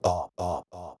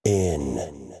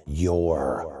in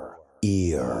your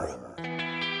ear.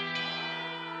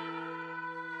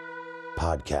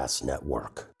 Podcast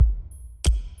Network.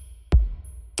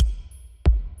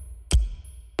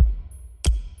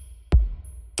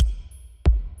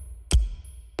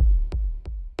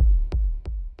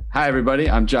 Hi, everybody.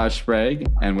 I'm Josh Sprague,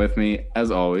 and with me,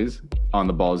 as always, on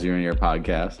the Balls in Your Ear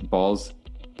podcast, Balls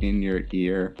in Your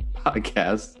Ear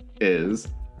podcast is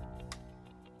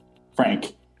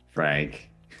Frank.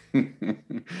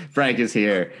 Frank is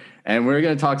here, and we're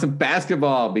going to talk some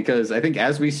basketball because I think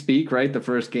as we speak, right, the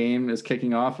first game is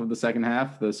kicking off of the second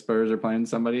half. The Spurs are playing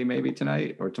somebody maybe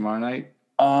tonight or tomorrow night.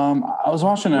 I was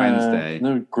watching Wednesday.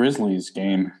 The Grizzlies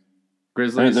game.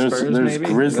 Grizzlies, there's Spurs, maybe?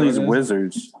 Grizzlies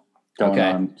Wizards going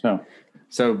on.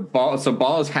 So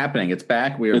ball is happening. It's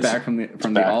back. We are back from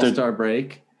the All-Star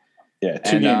break. Yeah,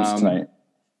 two games tonight.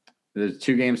 There's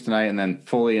 2 games tonight, and then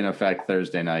fully in effect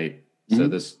Thursday night. So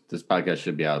this podcast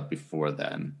should be out before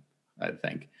then, I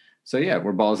think. So yeah,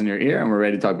 we're balls in your ear, and we're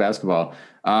ready to talk basketball.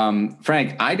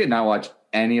 Frank, I did not watch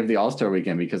any of the All-Star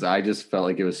weekend because I just felt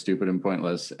like it was stupid and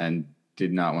pointless, and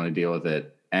did not want to deal with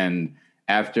it. And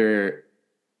after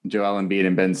Joel Embiid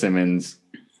and Ben Simmons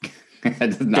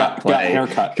did not play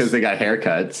because they got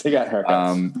haircuts.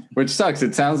 Which sucks.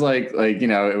 It sounds like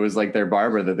it was like their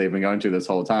barber that they've been going to this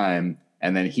whole time,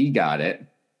 and then he got it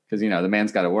because the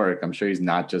man's got to work. I'm sure he's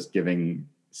not just giving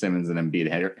Simmons and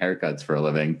Embiid haircuts for a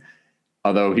living,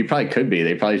 although he probably could be.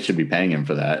 They probably should be paying him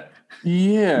for that.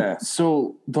 Yeah.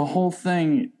 So the whole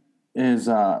thing is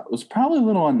was probably a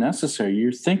little unnecessary.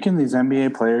 You're thinking these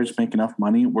NBA players make enough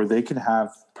money where they could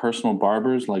have personal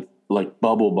barbers like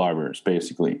bubble barbers,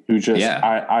 basically, who just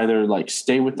either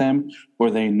stay with them, or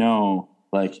they know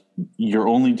you're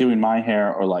only doing my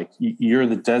hair, or you're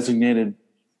the designated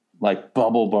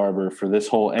bubble barber for this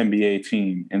whole NBA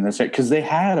team in this, because they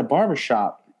had a barber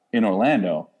shop in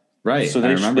Orlando, right? So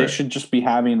they should just be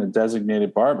having a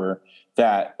designated barber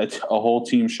that a whole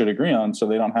team should agree on, so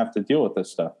they don't have to deal with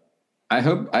this stuff. I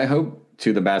hope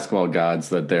to the basketball gods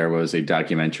that there was a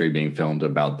documentary being filmed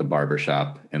about the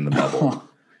barbershop in the bubble.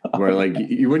 Where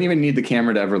you wouldn't even need the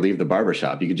camera to ever leave the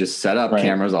barbershop. You could just set up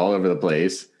cameras all over the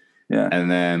place. Yeah.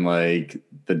 And then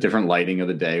the different lighting of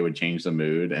the day would change the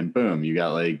mood, and boom, you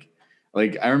got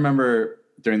I remember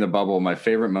during the bubble, my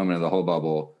favorite moment of the whole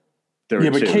bubble. But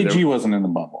KG wasn't in the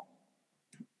bubble.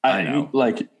 I know.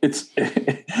 It's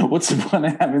what's the point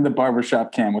of having the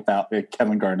barbershop cam without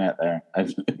Kevin Garnett there?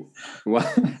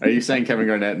 What are you saying? Kevin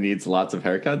Garnett needs lots of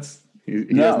haircuts? He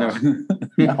no. Has no.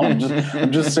 No,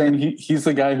 I'm just saying he's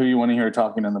the guy who you want to hear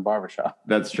talking in the barbershop.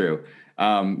 That's true.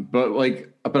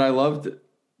 But I loved,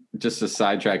 just to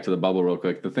sidetrack to the bubble real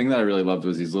quick. The thing that I really loved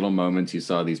was these little moments you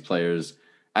saw these players.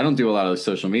 I don't do a lot of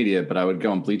social media, but I would go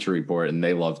on Bleacher Report, and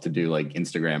they love to do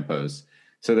Instagram posts.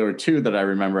 So there were 2 that I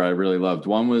remember I really loved.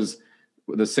 One was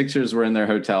the Sixers were in their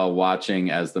hotel watching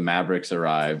as the Mavericks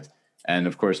arrived. And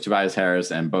of course, Tobias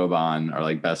Harris and Boban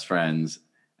are best friends,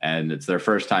 and it's their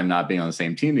first time not being on the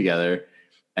same team together.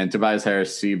 And Tobias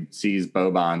Harris sees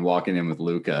Boban walking in with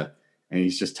Luka, and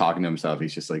he's just talking to himself.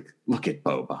 He's just look at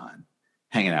Boban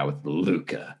hanging out with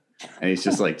Luka. And he's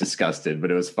just disgusted,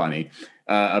 but it was funny.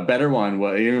 Even better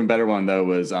one though,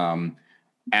 was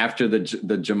after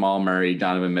the Jamal Murray,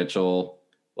 Donovan Mitchell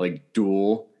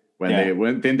duel,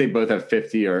 didn't they both have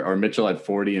 50 or Mitchell had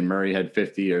 40 and Murray had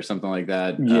 50 or something like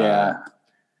that? Yeah.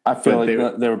 I feel they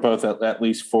were both at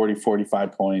least 40,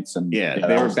 45 points. And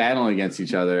they were battling against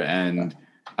each other. And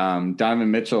Donovan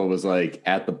Mitchell was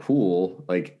at the pool,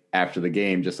 after the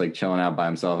game, just chilling out by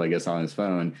himself, I guess, on his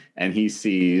phone. And he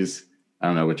sees, I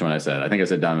don't know which one I said. I think I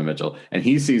said Donovan Mitchell. And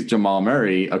he sees Jamal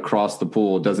Murray across the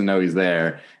pool, doesn't know he's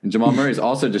there. And Jamal Murray's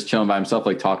also just chilling by himself,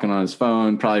 talking on his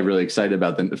phone, probably really excited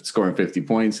about scoring 50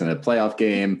 points in a playoff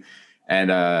game. And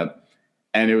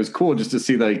it was cool just to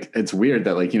see, it's weird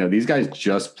that, these guys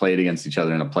just played against each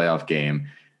other in a playoff game,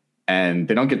 and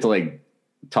they don't get to,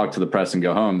 talk to the press and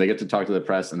go home. They get to talk to the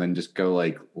press and then just go,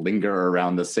 linger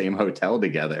around the same hotel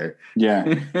together.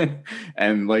 Yeah.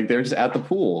 And, they're just at the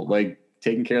pool,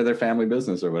 taking care of their family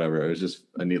business or whatever. It was just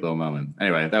a neat little moment.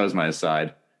 Anyway, that was my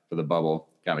aside for the bubble.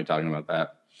 Got me talking about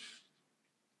that.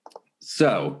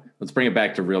 So let's bring it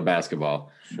back to real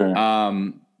basketball. Sure. I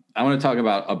want to talk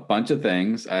about a bunch of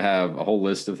things. I have a whole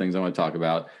list of things I want to talk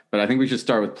about, but I think we should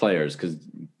start with players, because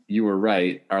you were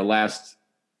right. Our last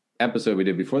episode we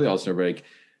did before the All-Star break,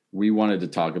 we wanted to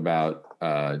talk about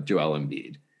Joel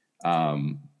Embiid,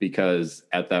 because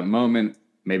at that moment,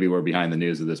 maybe we're behind the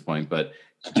news at this point, but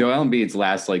Joel Embiid's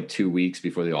last 2 weeks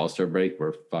before the All-Star break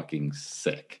were fucking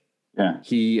sick. Yeah.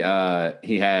 He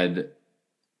had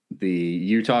the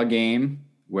Utah game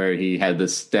where he had the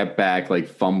step back, like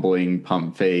fumbling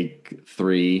pump fake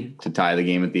 3 to tie the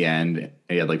game at the end.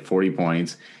 He had like 40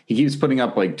 points. He keeps putting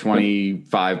up like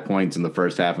 25 points in the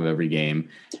first half of every game.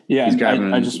 Yeah,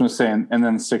 I just want to say, and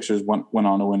then the Sixers went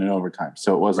on to win in overtime.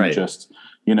 So it wasn't just,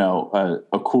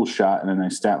 a cool shot and a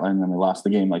nice stat line, and then they lost the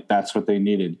game. Like, that's what they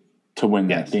needed to win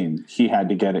that game. He had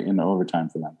to get it into overtime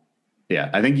for them. Yeah,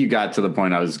 I think you got to the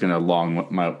point I was going to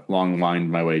long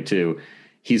wind my way to.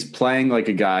 He's playing like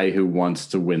a guy who wants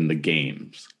to win the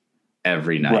games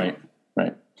every night.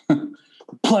 Right.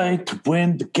 Play to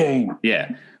win the game.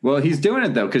 Yeah. Well, he's doing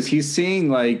it, though, because he's seeing,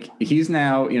 like, he's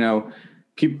now,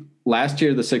 last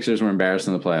year the Sixers were embarrassed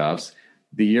in the playoffs.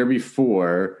 The year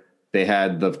before, they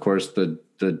had, of course, the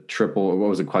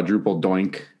quadruple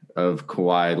doink of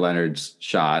Kawhi Leonard's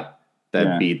shot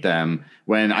that beat them,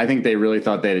 when I think they really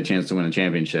thought they had a chance to win a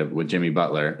championship with Jimmy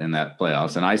Butler in that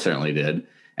playoffs, and I certainly did.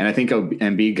 And I think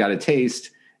Embiid got a taste,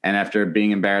 and after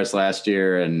being embarrassed last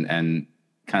year and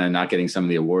kind of not getting some of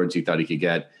the awards he thought he could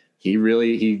get,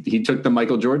 he took the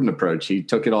Michael Jordan approach. He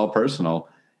took it all personal,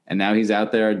 and now he's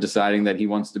out there deciding that he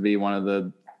wants to be one of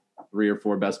the 3 or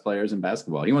 4 best players in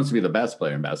basketball. He wants to be the best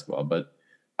player in basketball, but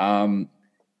I'm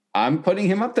putting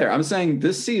him up there. I'm saying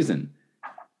this season,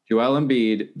 Joel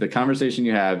Embiid, the conversation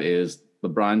you have is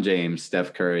LeBron James,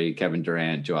 Steph Curry, Kevin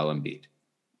Durant, Joel Embiid.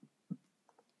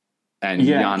 And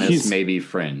Giannis maybe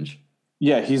fringe.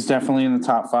 Yeah, he's definitely in the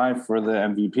top 5 for the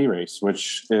MVP race,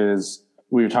 which is,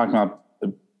 we were talking about,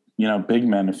 big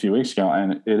men a few weeks ago,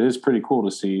 and it is pretty cool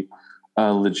to see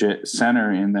a legit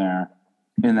center in there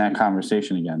in that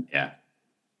conversation again. Yeah.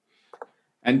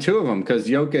 And 2 of them, because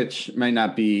Jokic might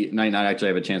not actually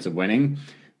have a chance of winning,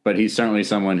 but he's certainly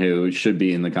someone who should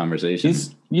be in the conversation.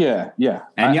 Yeah.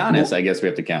 And Giannis, I guess we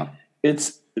have to count.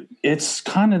 It's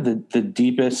kind of the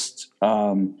deepest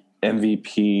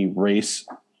MVP race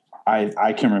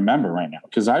I can remember right now,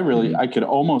 because I could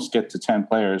almost get to 10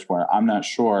 players where I'm not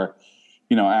sure,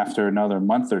 after another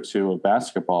month or 2 of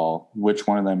basketball, which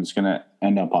one of them is going to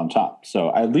end up on top.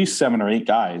 So at least 7 or 8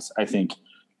 guys, I think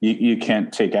you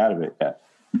can't take out of it yet.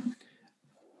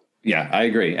 Yeah, I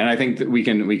agree. And I think that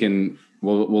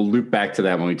we'll loop back to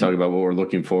that when we talk about what we're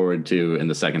looking forward to in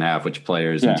the second half, which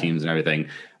players and teams and everything.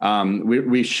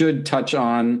 We should touch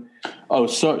on. Oh,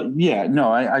 so yeah,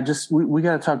 no, we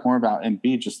got to talk more about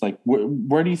Embiid. Just like,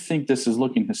 where do you think this is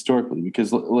looking historically?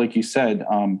 Because like you said,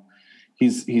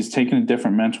 he's taken a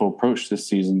different mental approach this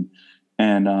season,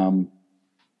 and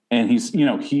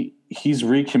he's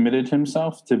recommitted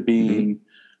himself to being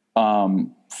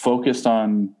focused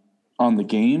on the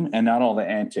game and not all the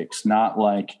antics, not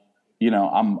like,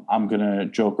 I'm going to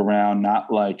joke around,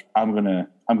 not like I'm going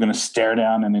to stare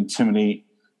down and intimidate,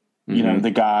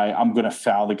 the guy. I'm going to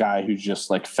foul the guy who just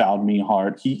like fouled me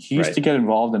hard. He used to get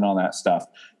involved in all that stuff,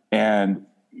 and,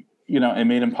 it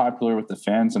made him popular with the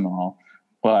fans and all,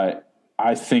 but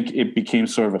I think it became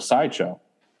sort of a sideshow.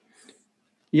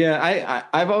 Yeah,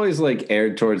 I've always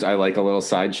aired towards I like a little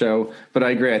sideshow, but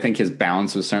I agree. I think his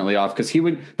balance was certainly off, because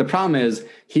the problem is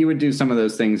he would do some of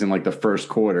those things in the first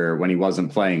quarter when he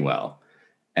wasn't playing well.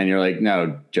 And you're like,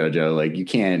 no, JoJo, you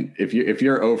can't, if you're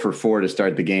 0 for 4 to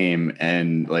start the game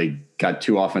and got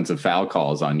 2 offensive foul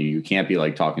calls on you, you can't be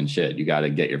talking shit. You got to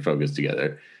get your focus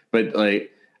together. But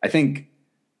I think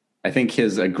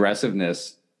his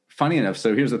aggressiveness, funny enough.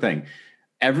 So here's the thing.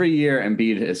 Every year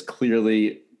Embiid has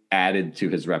clearly added to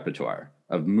his repertoire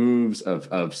of moves,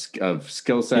 of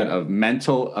skill set, of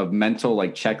mental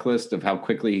checklist of how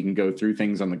quickly he can go through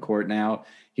things on the court. Now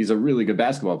he's a really good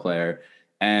basketball player.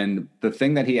 And the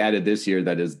thing that he added this year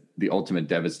that is the ultimate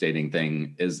devastating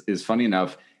thing is funny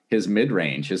enough, his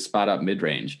mid-range, his spot up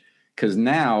mid-range. Because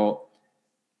now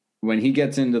when he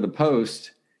gets into the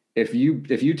post, if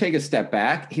you take a step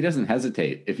back, he doesn't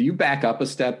hesitate. If you back up a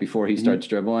step before he starts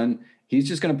dribbling, he's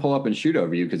just going to pull up and shoot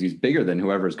over you because he's bigger than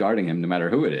whoever's guarding him, no matter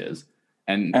who it is.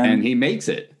 And he makes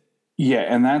it. Yeah,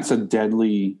 and that's a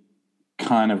deadly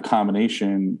kind of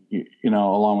combination,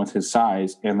 along with his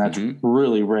size. And that's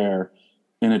really rare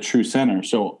in a true center.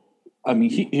 So, I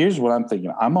mean, here's what I'm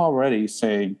thinking. I'm already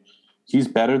saying he's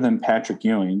better than Patrick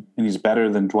Ewing, and he's better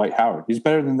than Dwight Howard. He's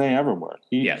better than they ever were.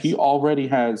 He already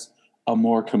has a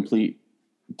more complete,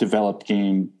 developed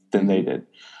game than they did.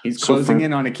 He's closing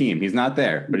in on Akeem. He's not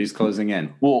there, but he's closing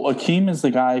in. Well, Akeem is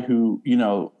the guy who,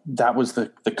 that was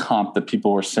the comp that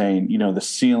people were saying, the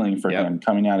ceiling for him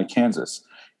coming out of Kansas.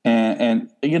 And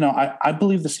I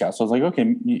believe the scouts. So I was like,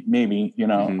 okay, maybe,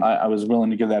 I was willing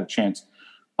to give that a chance.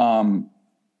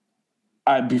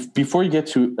 Before you get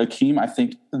to Akeem, I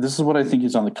think this is what I think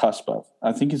he's on the cusp of.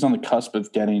 I think he's on the cusp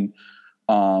of getting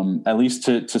at least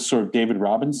to sort of David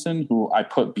Robinson, who I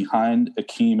put behind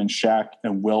Akeem and Shaq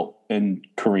and Wilt and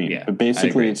Kareem. Yeah, but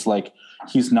basically, it's like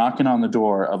he's knocking on the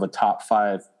door of a top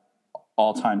 5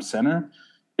 all-time center.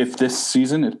 If this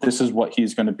is what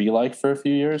he's going to be like for a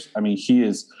few years, I mean,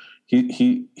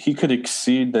 he could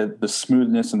exceed the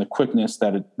smoothness and the quickness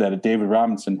that a David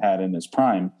Robinson had in his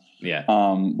prime. Yeah.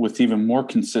 With even more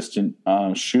consistent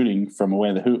shooting from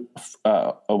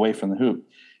away from the hoop.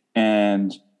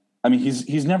 And I mean,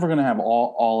 he's never going to have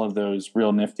all of those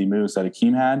real nifty moves that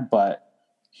Akeem had, but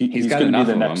he's going to be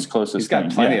the next closest. He's got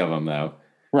plenty of them, though.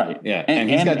 Right. Yeah, and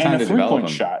he's got time to develop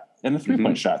them. Shot and the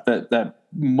 3-point shot that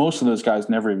most of those guys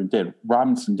never even did.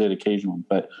 Robinson did occasionally,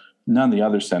 but none of the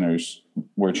other centers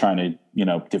were trying to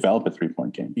develop a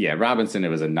 3-point game. Yeah, Robinson, it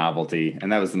was a novelty,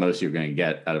 and that was the most you were going to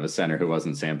get out of a center who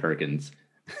wasn't Sam Perkins,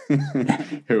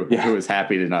 who was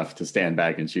happy enough to stand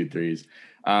back and shoot threes.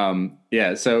 So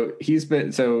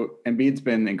Embiid's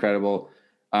been incredible.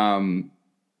 I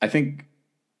think.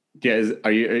 Yeah,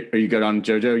 are you good on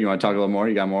JoJo? You want to talk a little more?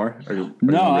 You got more?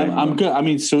 No, I'm good. I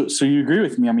mean, so you agree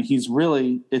with me? I mean, he's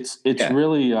really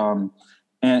really and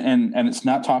it's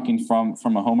not talking from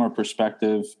a Homer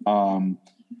perspective.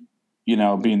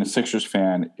 Being a Sixers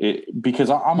fan,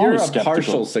 because I'm You're always a skeptical.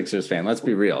 partial Sixers fan. Let's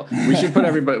be real. We should let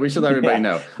everybody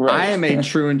know. Right. I am a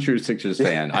true Sixers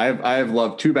fan. I have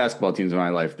loved 2 basketball teams in my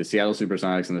life: the Seattle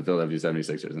SuperSonics and the Philadelphia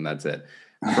 76ers, and that's it.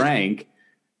 Frank,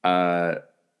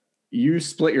 you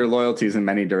split your loyalties in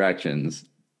many directions.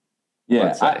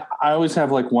 Yeah, I always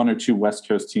have like 1 or 2 West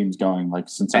Coast teams going. Like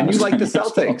since and you like the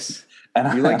Celtics,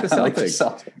 and you like the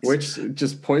Celtics, which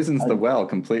just poisons the well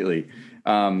completely.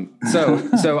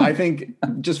 So I think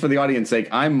just for the audience sake,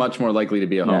 I'm much more likely to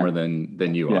be a homer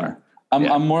than you are.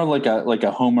 I'm more like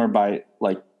a homer by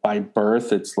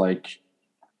birth. It's like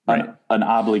an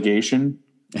obligation,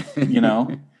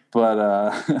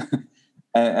 but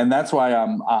and that's why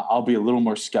I'll be a little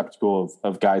more skeptical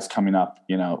of guys coming up,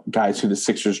 guys who the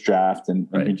Sixers draft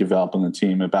and be developing the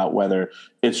team, about whether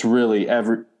it's really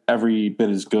every bit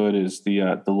as good as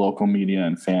the local media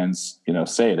and fans,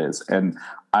 say it is. And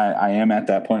I am at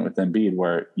that point with Embiid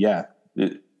where,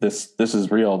 this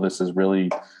is real. This is really,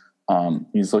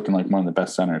 he's looking like one of the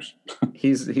best centers.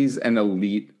 He's an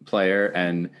elite player.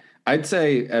 And I'd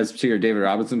say, as to your David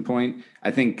Robinson point,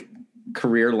 I think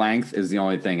career length is the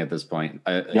only thing at this point.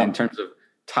 In terms of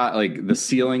the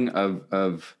ceiling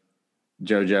of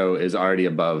JoJo is already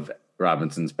above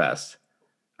Robinson's best.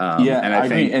 And I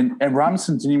think, agree. And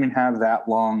Robinson didn't even have that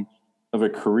long of a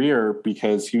career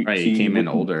because he came in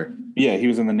older. Yeah, he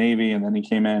was in the Navy and then he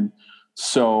came in.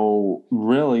 So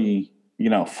really,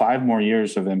 5 more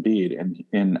years of Embiid,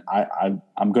 and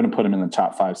I'm going to put him in the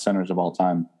top 5 centers of all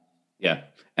time. Yeah,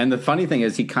 and the funny thing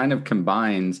is he kind of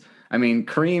combines. I mean,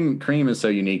 Kareem is so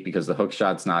unique because the hook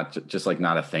shot's not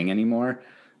a thing anymore.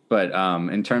 But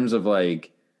in terms of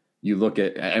you look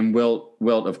at, and Wilt,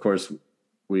 of course,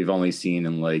 we've only seen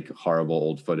in horrible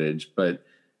old footage, but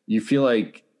you feel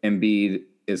like Embiid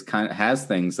has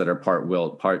things that are part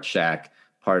Wilt, part Shaq,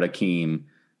 part Akeem,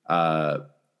 part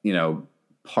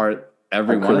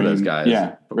every one of those guys.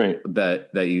 Yeah, right. That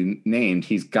you named.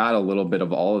 He's got a little bit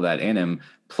of all of that in him.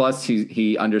 Plus,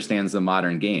 he understands the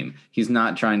modern game. He's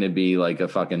not trying to be like a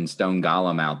fucking stone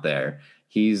golem out there.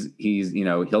 He's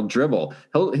he'll dribble.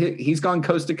 He's gone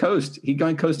coast to coast. He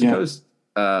gone coast to coast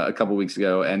a couple weeks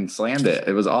ago and slammed it.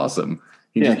 It was awesome.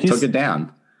 He just took it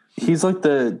down. He's like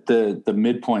the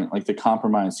midpoint, like the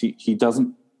compromise. He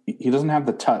doesn't have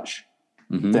the touch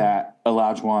that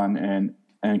Olajuwon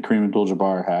and Kareem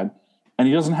Abdul-Jabbar had, and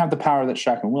he doesn't have the power that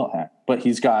Shaq and Wilt had. But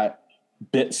he's got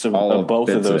bits of both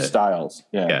of those styles.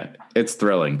 Yeah, it's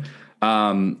thrilling.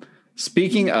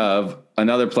 Speaking of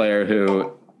another player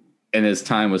who in his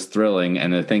time was thrilling,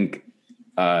 and I think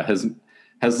has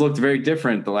looked very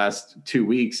different the last 2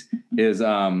 weeks, is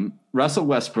Russell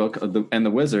Westbrook and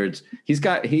the Wizards. He's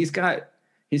got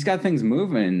things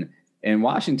moving in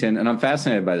Washington, and I'm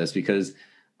fascinated by this because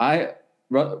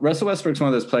Russell Westbrook's one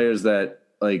of those players that,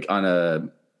 on a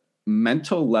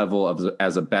mental level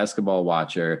as a basketball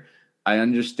watcher, I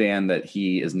understand that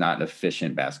he is not an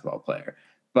efficient basketball player.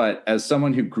 But as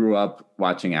someone who grew up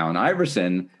watching Allen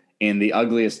Iverson in the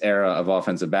ugliest era of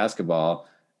offensive basketball,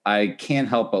 I can't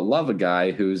help but love a guy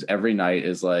who's every night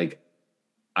is like,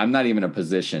 I'm not even a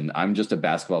position. I'm just a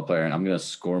basketball player, and I'm going to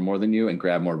score more than you and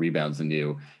grab more rebounds than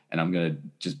you. And I'm going to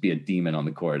just be a demon on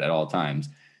the court at all times.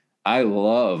 I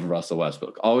love Russell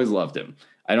Westbrook. Always loved him.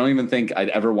 I don't even think I'd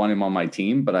ever want him on my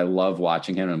team, but I love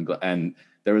watching him. And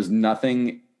there's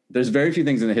very few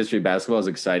things in the history of basketball as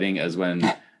exciting as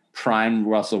when prime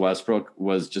Russell Westbrook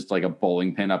was just like a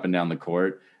bowling pin up and down the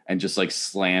court. and just like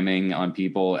slamming on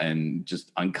people and just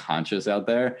unconscious out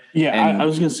there. Yeah, And I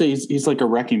was gonna say he's like a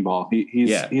wrecking ball.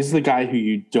 He's the guy who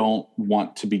you don't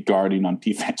want to be guarding on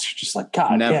defense. You're just like,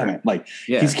 God damn it! Like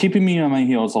he's keeping me on my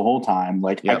heels the whole time.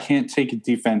 Like I can't take a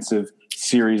defensive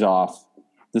series off.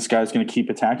 This guy's gonna keep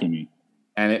attacking me.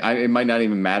 And it might not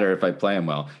even matter if I play him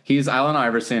well. He's Allen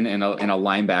Iverson in a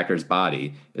linebacker's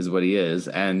body is what he is.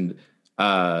 And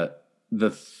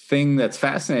the thing that's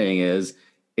fascinating is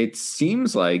it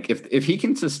seems like if he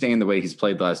can sustain the way he's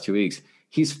played the last 2 weeks,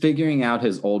 he's figuring out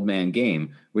his old man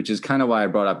game, which is kind of why I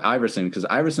brought up Iverson, because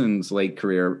Iverson's late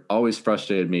career always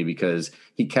frustrated me because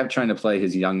he kept trying to play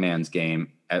his young man's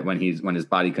game when his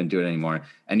body couldn't do it anymore.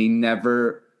 And he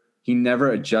never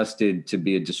adjusted to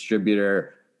be a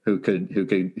distributor who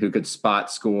could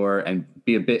spot score and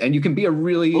be a bit, and you can be a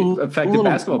really effective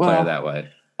basketball player that way.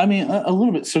 I mean, a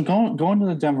little bit. So going to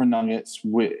the Denver Nuggets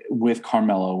with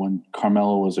Carmelo, when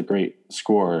Carmelo was a great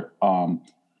scorer,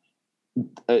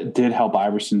 it did help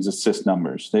Iverson's assist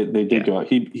numbers. They did go out.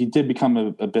 He did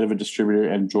become a bit of a distributor,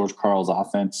 and George Karl's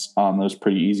offense, it was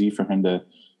pretty easy for him to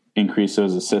increase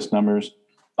those assist numbers.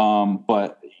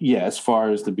 But yeah, as far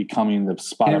as becoming the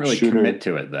spot up shooter, commit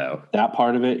to it though. That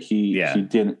part of it, he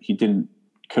didn't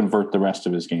convert the rest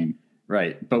of his game.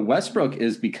 Right, but Westbrook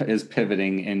is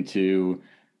pivoting into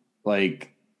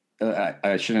like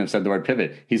I shouldn't have said the word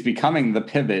pivot. He's becoming the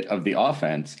pivot of the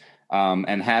offense, I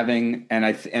have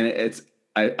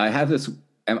this.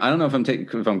 I don't know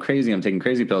if I'm crazy. I'm taking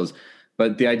crazy pills,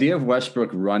 but the idea of Westbrook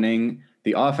running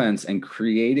the offense and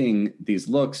creating these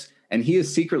looks. And he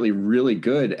is secretly really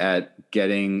good at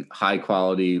getting high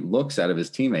quality looks out of his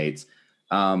teammates.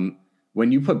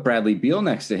 When you put Bradley Beal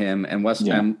next to him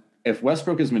if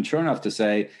Westbrook is mature enough to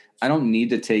say, I don't need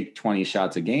to take 20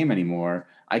 shots a game anymore.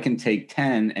 I can take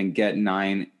 10 and get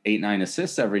 9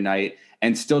 assists every night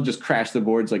and still just crash the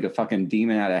boards like a fucking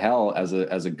demon out of hell as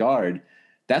a guard.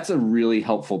 That's a really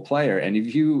helpful player. And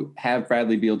if you have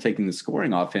Bradley Beal taking the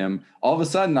scoring off him, all of a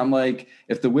sudden I'm like,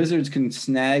 if the Wizards can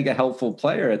snag a helpful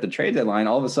player at the trade deadline,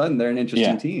 all of a sudden they're an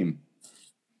interesting team.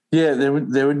 Yeah, they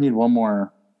would need one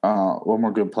more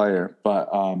good player.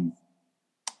 But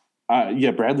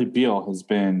Bradley Beal has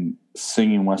been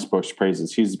singing Westbrook's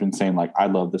praises. He's been saying like, I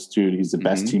love this dude. He's the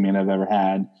best teammate I've ever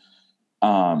had.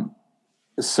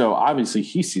 So obviously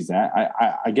he sees that.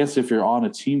 I guess if you're on a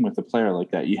team with a player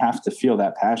like that, you have to feel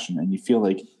that passion, and you feel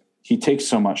like he takes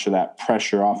so much of that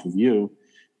pressure off of you.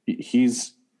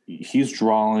 He's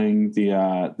drawing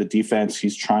the defense.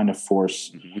 He's trying to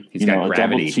force a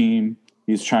double team.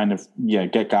 He's trying to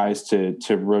get guys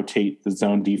to rotate the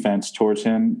zone defense towards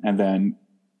him and then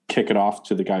kick it off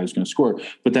to the guy who's going to score.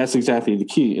 But that's exactly the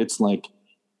key. It's like,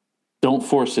 don't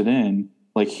force it in.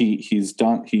 Like he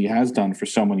has done for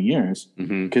so many years,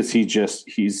 because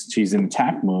he's in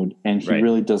attack mode, and he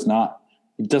really does not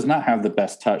have the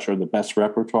best touch or the best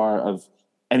repertoire of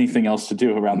anything else to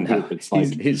do around the hoop. It's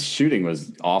like his shooting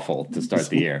was awful to start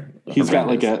the year. He's got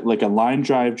like a line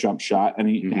drive jump shot, and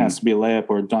he has to be a layup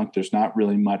or a dunk. There's not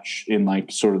really much in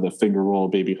like sort of the finger roll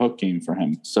baby hook game for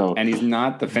him. So, and he's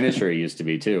not the finisher he used to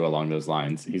be too along those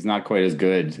lines. He's not quite as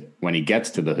good when he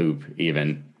gets to the hoop,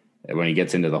 even when he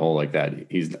gets into the hole like that.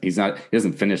 He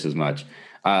doesn't finish as much.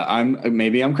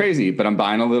 I'm crazy, but I'm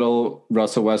buying a little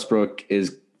Russell Westbrook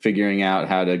is figuring out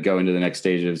how to go into the next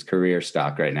stage of his career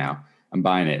stock right now. I'm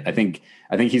buying it. I think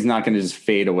he's not going to just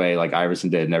fade away like Iverson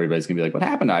did, and everybody's going to be like, what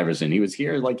happened to Iverson? He was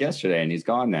here like yesterday and he's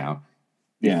gone now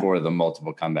before the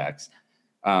multiple comebacks.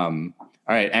 All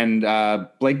right. And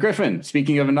Blake Griffin,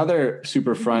 speaking of another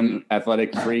super fun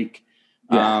athletic freak,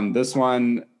 this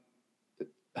one,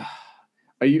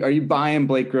 are you buying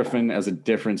Blake Griffin as a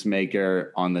difference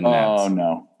maker on the Nets?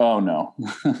 Oh no.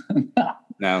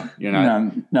 No, you're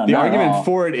not. No, the argument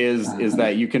for it is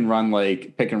that you can run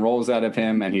like pick and rolls out of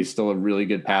him, and he's still a really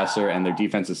good passer, and their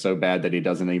defense is so bad that he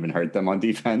doesn't even hurt them on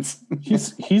defense. he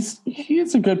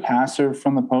is a good passer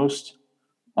from the post,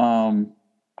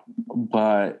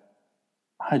 but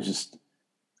I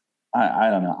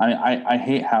don't know. I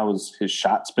hate how his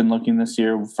shot's been looking this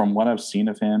year. From what I've seen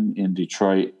of him in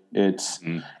Detroit, it's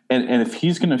and if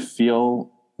he's going to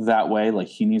feel that way, like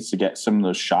he needs to get some of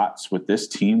those shots with this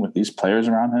team, with these players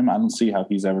around him, I don't see how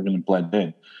he's ever going to blend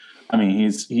in. I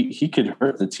mean, he could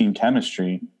hurt the team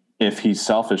chemistry if he's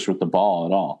selfish with the ball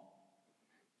at all.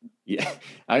 Yeah,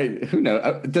 who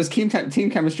knows? Does team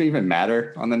chemistry even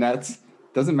matter on the Nets?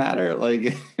 Doesn't matter.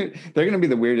 Like they're going to be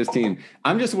the weirdest team.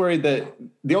 I'm just worried that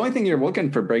the only thing you're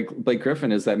looking for Blake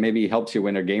Griffin is that maybe he helps you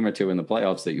win a game or two in the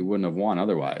playoffs that you wouldn't have won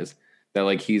otherwise. That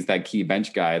like he's that key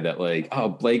bench guy that like, oh,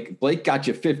 Blake got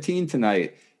you 15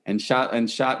 tonight and shot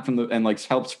from the and like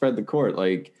helped spread the court.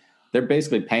 Like they're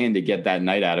basically paying to get that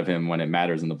night out of him when it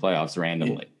matters in the playoffs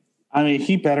randomly. I mean,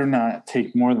 he better not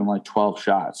take more than like 12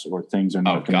 shots or things are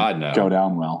not going to go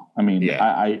down well. I mean,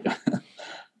 I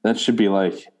that should be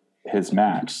like his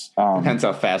max. Depends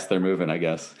how fast they're moving, I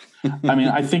guess. I mean,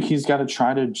 I think he's got to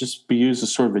try to just be used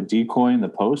as sort of a decoy in the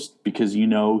post because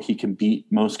he can beat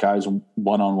most guys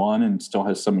one-on-one and still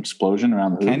has some explosion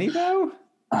around the hoop. Can he though?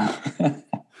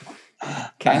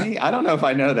 Can he? I don't know if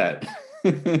I know that.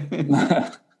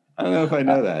 I don't know if I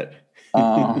know that.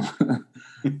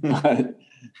 But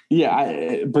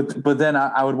yeah, but then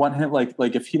I would want him like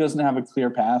if he doesn't have a clear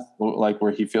path, like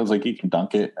where he feels like he can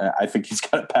dunk it, I think he's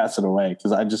got to pass it away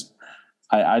because I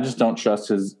just don't trust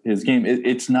his game.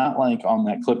 It's not like on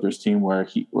that Clippers team where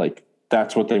he like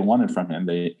that's what they wanted from him.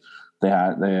 They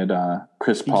had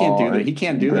Chris Paul. He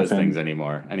can't do those things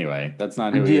anymore. Anyway, that's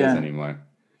not who he is anymore.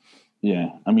 Yeah,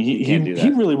 I mean he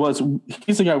really was.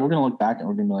 He's the guy we're going to look back and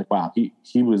we're going to be like, wow,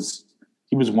 he was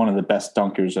one of the best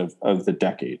dunkers of the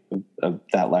decade of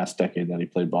that last decade that he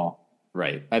played ball.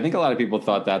 Right. I think a lot of people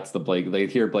thought that's the Blake. They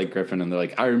hear Blake Griffin and they're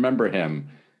like, I remember him.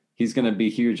 He's going to be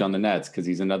huge on the Nets because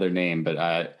he's another name. But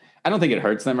I don't think it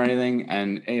hurts them or anything,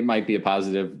 and it might be a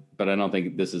positive. But I don't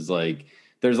think this is like.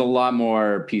 There's a lot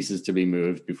more pieces to be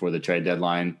moved before the trade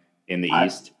deadline in the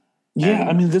East. Yeah,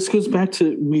 I mean, this goes back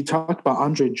to we talked about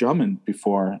Andre Drummond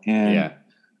before, and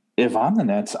if I'm the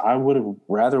Nets, I would have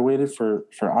rather waited for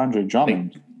Andre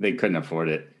Drummond. They couldn't afford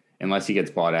it unless he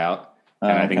gets bought out,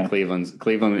 and I think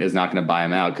Cleveland is not going to buy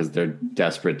him out because they're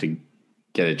desperate to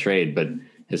get a trade, but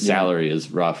his salary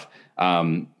is rough.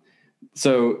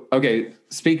 So okay,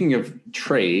 speaking of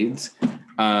trades,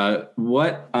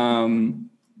 what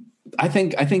I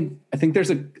think there's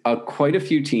a quite a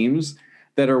few teams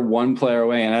that are one player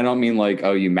away. And I don't mean like,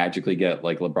 oh, you magically get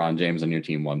like LeBron James on your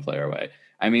team one player away.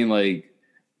 I mean, like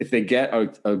if they get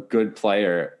a good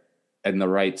player in the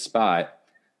right spot,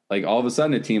 like all of a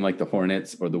sudden a team like the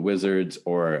Hornets or the Wizards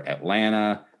or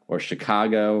Atlanta or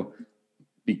Chicago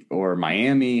or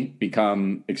Miami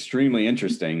become extremely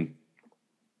interesting.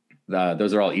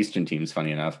 Those are all Eastern teams,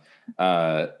 funny enough,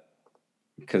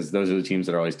 because those are the teams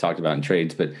that are always talked about in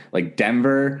trades. But like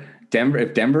Denver,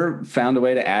 if Denver found a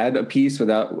way to add a piece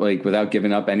without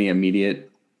giving up any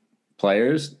immediate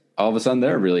players, all of a sudden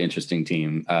they're a really interesting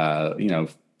team.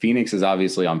 Phoenix is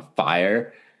obviously on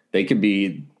fire. They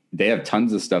have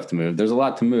tons of stuff to move. There's a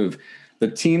lot to move. The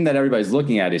team that everybody's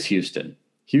looking at is Houston.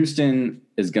 Houston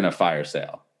is going to fire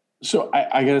sale. So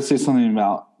I got to say something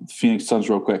about Phoenix Suns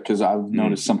real quick because I've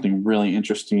noticed something really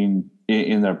interesting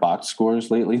in their box scores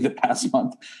lately the past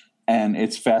month. And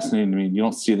it's fascinating to me. You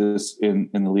don't see this in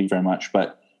the league very much,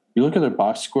 but you look at their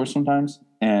box score sometimes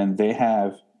and they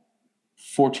have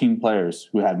 14 players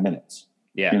who had minutes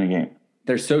in a game.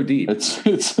 They're so deep.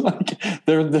 It's like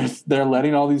they're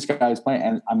letting all these guys play.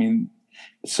 And I mean,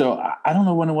 so I don't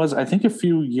know when it was. I think a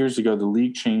few years ago, the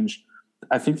league changed.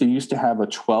 I think they used to have a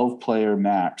 12-player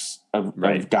max of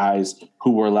guys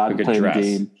who were allowed to play in the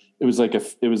game. It was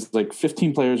like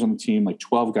 15 players on the team, like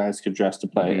 12 guys could dress to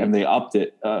play, and they upped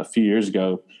it a few years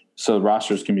ago so the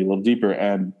rosters can be a little deeper.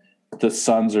 And the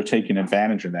Suns are taking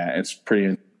advantage of that. It's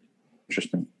pretty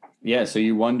interesting. Yeah, so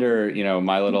you wonder,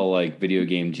 my little like video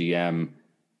game GM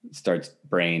starts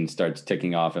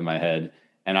ticking off in my head.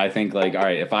 And I think like, all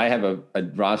right, if I have a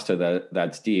roster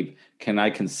that's deep, can I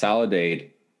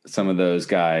consolidate some of those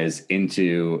guys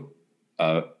into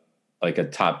like a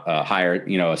top higher,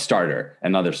 a starter,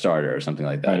 another starter or something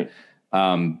like that.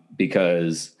 Right.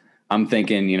 Because I'm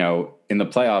thinking, in the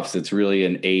playoffs, it's really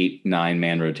an 8-9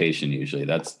 man rotation. Usually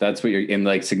that's what you're in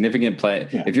like significant play.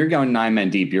 Yeah. If you're going 9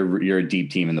 men deep, you're a deep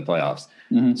team in the playoffs.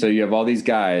 Mm-hmm. So you have all these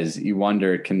guys, you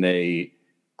wonder,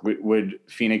 would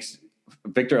Phoenix,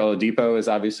 Victor Oladipo is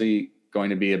obviously going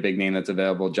to be a big name that's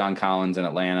available. John Collins in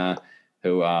Atlanta,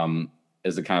 who,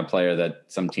 is the kind of player that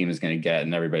some team is going to get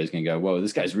and everybody's going to go, whoa,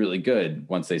 this guy's really good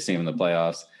once they see him in the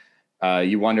playoffs.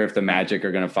 You wonder if the Magic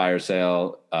are going to fire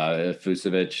sale, if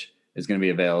Vucevic is going to be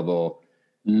available.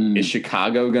 Is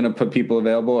Chicago going to put people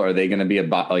available? Are they going to be a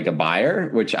buyer,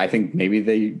 which I think maybe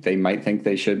they might think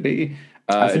they should be.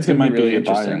 I think it's they might be really be a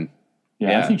interesting. Buyer.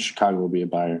 Yeah, I think Chicago will be a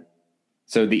buyer.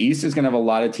 So the East is going to have a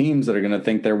lot of teams that are going to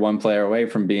think they're one player away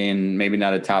from being maybe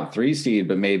not a top 3 seed,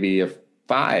 but maybe a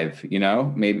 5,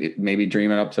 maybe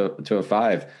dreaming up to a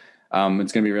 5. It's going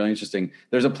to be really interesting.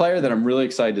 There's a player that I'm really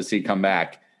excited to see come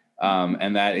back,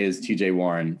 and that is TJ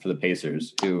Warren for the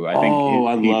Pacers, who I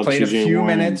think he played a few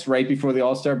minutes right before the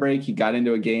All-Star break. He got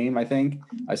into a game, I think.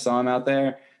 I saw him out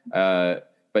there.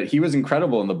 But he was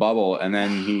incredible in the bubble, and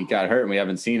then he got hurt, and we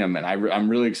haven't seen him. And I'm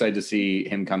really excited to see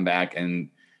him come back and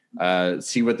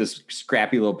see what this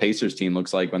scrappy little Pacers team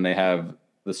looks like when they have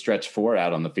the stretch four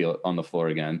out on the field on the floor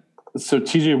again. So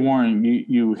TJ Warren,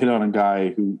 you hit on a guy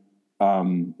who,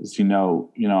 as you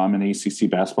know, I'm an ACC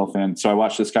basketball fan. So I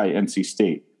watched this guy at NC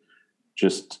State,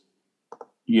 just,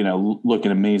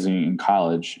 looking amazing in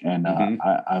college. And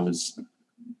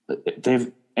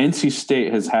NC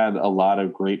State has had a lot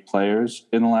of great players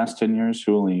in the last 10 years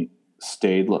who only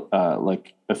stayed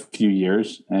like a few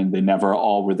years, and they never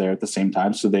all were there at the same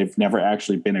time. So they've never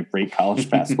actually been a great college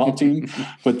basketball team,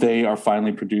 but they are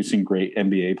finally producing great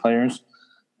NBA players.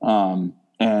 And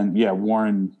yeah,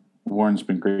 Warren's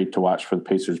been great to watch for the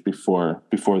Pacers before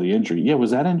the injury. Yeah.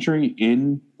 Was that in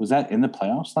the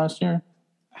playoffs last year?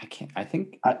 I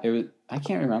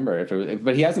can't remember if it was,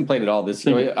 but he hasn't played it all this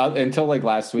year until like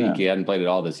last week. Yeah. He hadn't played it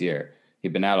all this year.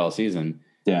 He'd been out all season.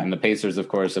 Yeah. And the Pacers, of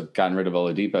course, have gotten rid of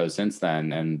Oladipo since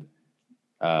then. And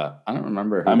I don't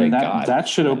remember who they got. That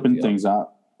should open things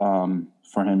up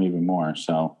for him even more.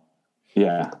 So,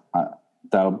 yeah,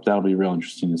 that'll be real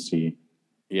interesting to see.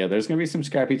 Yeah, there's going to be some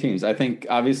scrappy teams. I think,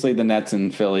 obviously, the Nets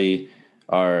and Philly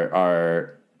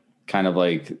are kind of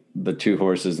like the two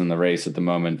horses in the race at the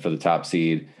moment for the top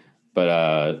seed.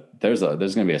 But there's going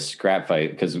to be a scrap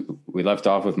fight because we left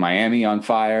off with Miami on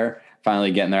fire,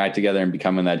 finally getting their act together and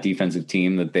becoming that defensive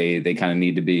team that they kind of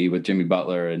need to be with Jimmy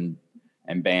Butler and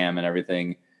Bam and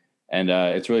everything. And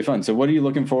it's really fun. So what are you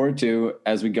looking forward to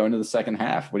as we go into the second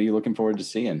half? What are you looking forward to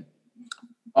seeing?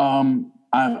 I'm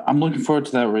looking forward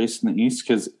to that race in the East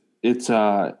because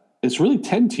it's really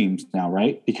 10 teams now,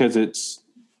 right? Because it's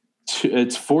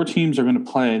 4 teams are going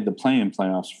to play the play-in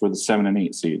playoffs for the 7 and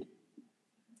 8 seed.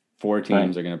 4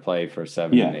 teams are going to play for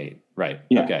 7 and 8. Right.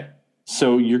 Yeah. Okay.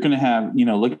 So you're going to have,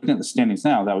 looking at the standings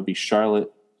now, that would be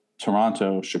Charlotte,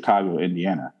 Toronto, Chicago,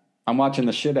 Indiana. I'm watching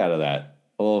the shit out of that.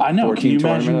 I know. 14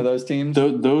 tournament of those teams?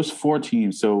 Those 4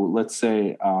 teams. So let's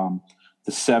say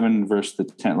the 7 versus the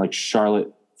 10, like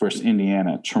Charlotte versus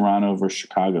Indiana, Toronto versus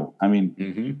Chicago. I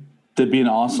mean, there'd be an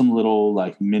awesome little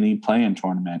like mini play-in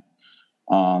tournament.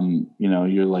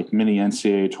 Your like mini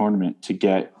NCAA tournament to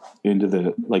get into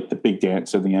the big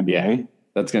dance of the NBA. Yeah,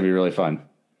 that's going to be really fun.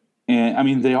 And I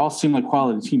mean, they all seem like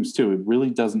quality teams too. It really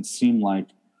doesn't seem like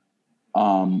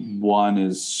one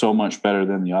is so much better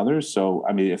than the other. So,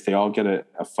 I mean, if they all get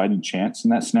a fighting chance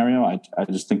in that scenario, I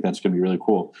just think that's going to be really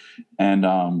cool. And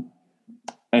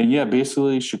yeah,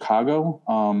 basically Chicago,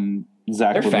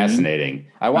 Zach They're LaVine. Fascinating.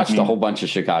 I watched a whole bunch of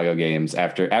Chicago games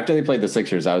after they played the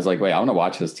Sixers. I was like, wait, I want to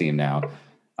watch this team now.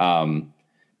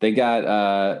 They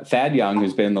got Thad Young,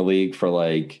 who's been in the league for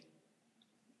like,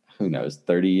 who knows,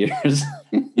 30 years.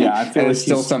 Yeah, I feel and like it's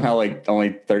still somehow like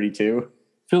only 32.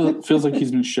 Feels like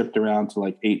he's been shipped around to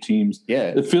like 8 teams. Yeah,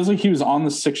 it feels like he was on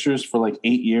the Sixers for like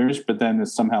 8 years, but then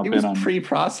has somehow been on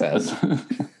pre-process.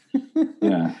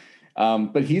 Yeah,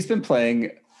 but he's been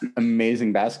playing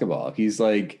amazing basketball. He's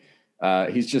like,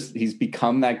 he's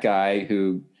become that guy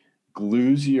who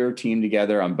glues your team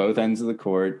together on both ends of the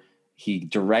court. He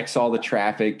directs all the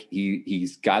traffic.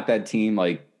 He's got that team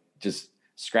like just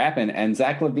scrapping. And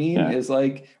Zach LaVine is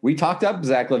like, we talked up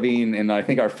Zach LaVine in I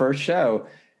think our first show,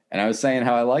 and I was saying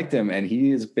how I liked him, and he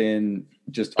has been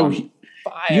just on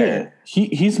fire. Yeah,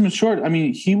 he's matured. I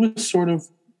mean, he was sort of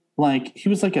like he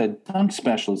was like a dunk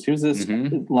specialist. He was this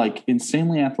like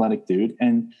insanely athletic dude,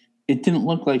 and it didn't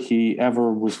look like he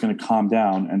ever was going to calm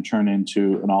down and turn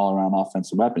into an all-around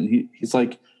offensive weapon. He's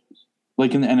like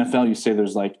in the NFL, you say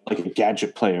there's like a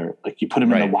gadget player, like you put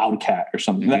him in a Wildcat or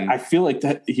something. I feel like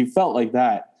that he felt like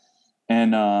that,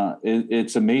 and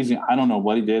it's amazing. I don't know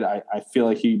what he did. I feel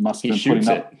like he must have been putting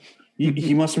up.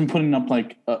 He must have been putting up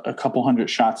like a couple hundred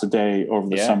shots a day over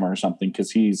the summer or something, because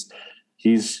he's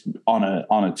on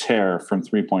a tear from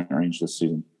 3-point range this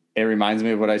season. It reminds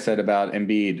me of what I said about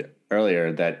Embiid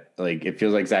earlier, that like it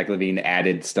feels like Zach LaVine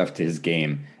added stuff to his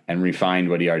game and refined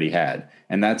what he already had.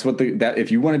 And that's what that if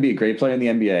you want to be a great player in the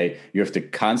NBA, you have to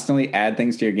constantly add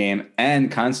things to your game and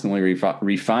constantly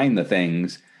refine the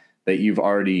things that you've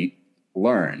already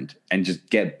learned and just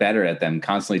get better at them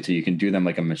constantly till you can do them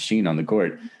like a machine on the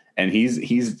court. And he's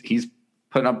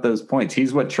putting up those points.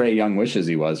 He's what Trae Young wishes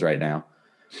he was right now.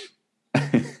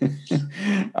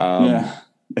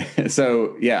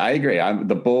 So yeah, I agree.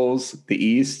 The Bulls, the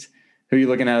East. Who are you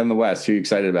looking at in the West? Who are you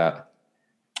excited about?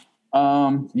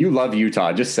 You love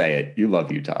Utah. Just say it. You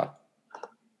love Utah.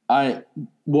 I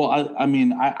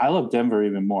mean, I love Denver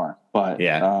even more. But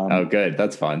yeah. Good.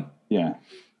 That's fun. Yeah.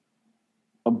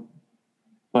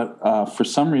 But for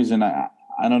some reason, I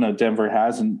don't know. Denver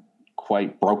hasn't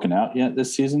quite broken out yet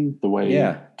this season. The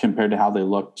way compared to how they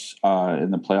looked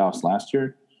in the playoffs last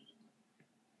year.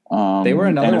 They were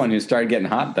another one who started getting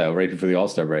hot though, right before the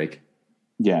All-Star break.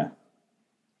 Yeah.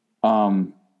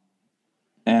 And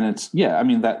it's, I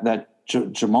mean, that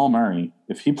Jamal Murray,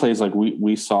 if he plays like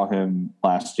we saw him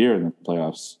last year in the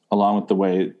playoffs, along with the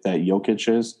way that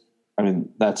Jokic is, I mean,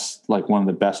 that's like one of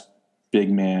the best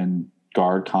big man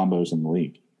guard combos in the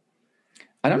league.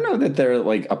 I don't know that they're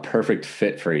like a perfect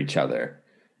fit for each other.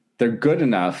 They're good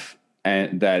enough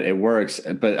and that it works,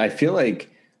 but I feel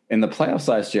like in the playoffs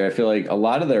last year, I feel like a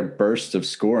lot of their bursts of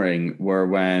scoring were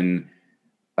when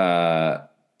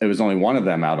it was only one of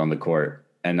them out on the court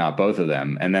and not both of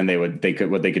them. And then what they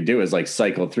could do is like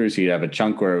cycle through. So you'd have a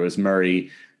chunk where it was Murray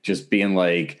just being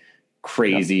like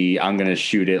crazy. Yep. I'm going to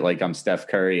shoot it like I'm Steph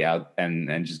Curry out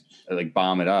and just like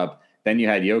bomb it up. Then you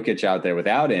had Jokic out there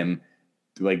without him,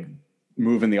 like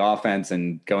moving the offense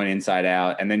and going inside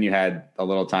out. And then you had a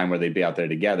little time where they'd be out there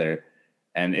together,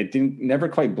 and it never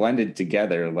quite blended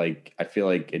together like I feel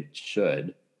like it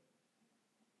should.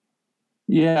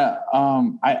 Yeah,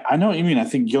 I know what you mean. I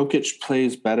think Jokic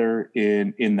plays better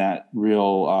in that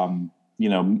real,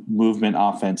 movement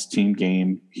offense team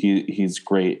game. He's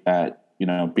great at,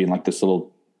 being like this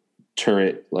little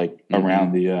turret, like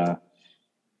around the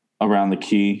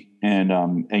key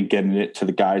and getting it to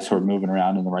the guys who are moving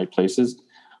around in the right places.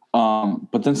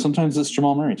 But then sometimes it's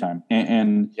Jamal Murray time.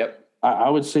 And yep. I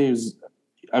would say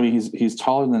he's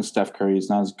taller than Steph Curry. He's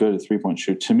not as good at 3-point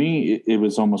shoot. To me, it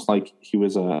was almost like he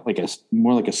was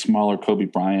more like a smaller Kobe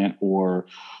Bryant, or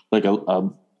like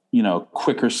a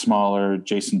quicker, smaller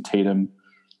Jason Tatum.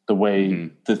 The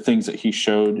way the things that he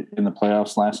showed in the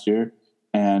playoffs last year,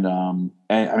 and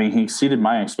he exceeded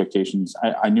my expectations.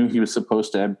 I knew he was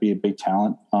supposed to be a big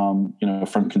talent,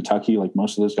 from Kentucky, like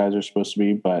most of those guys are supposed to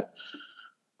be, but.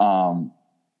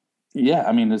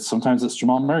 Sometimes it's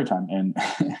Jamal Murray time,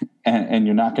 and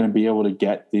you're not going to be able to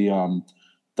get the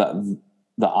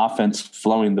offense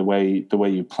flowing the way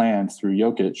you planned through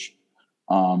Jokic.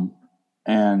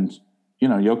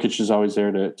 Jokic is always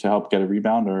there to help get a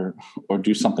rebound or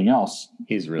do something else.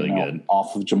 He's really good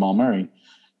off of Jamal Murray.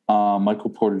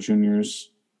 Michael Porter Jr.'s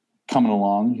coming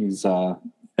along. He's not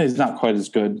quite as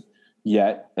good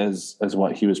yet as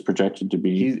what he was projected to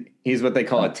be. He's what they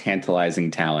call a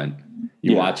tantalizing talent.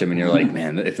 You watch him and you're like,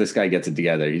 man, if this guy gets it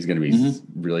together, he's going to be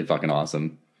really fucking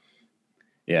awesome.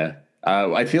 Yeah.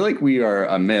 I feel like we are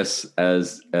amiss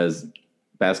as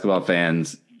basketball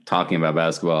fans talking about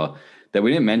basketball that we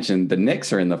didn't mention the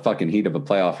Knicks are in the fucking heat of a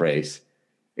playoff race.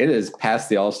 It is past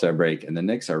the All-Star break and the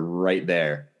Knicks are right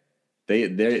there.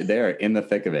 They're in the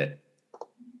thick of it.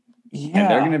 Yeah. And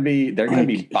they're going to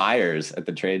be buyers at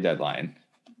the trade deadline.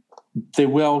 They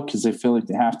will, because they feel like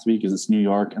they have to be, because it's New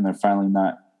York and they're finally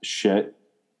not shit.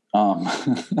 I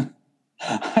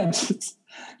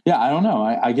don't know.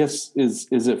 I guess is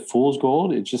it fool's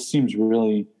gold? It just seems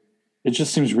really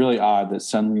odd that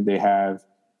suddenly they have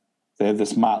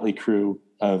this motley crew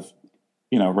of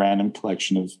random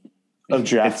collection of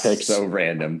draft picks. So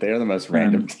random. They're the most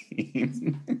random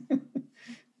team.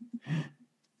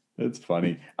 That's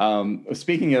funny.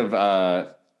 Speaking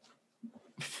of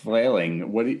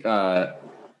flailing, what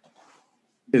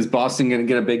is Boston going to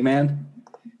get a big man?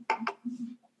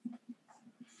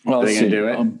 Well, are they going to do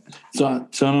it? So I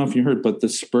don't know if you heard, but the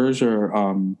Spurs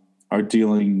are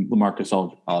dealing LaMarcus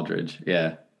Aldridge.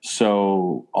 Yeah.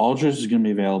 So Aldridge is going to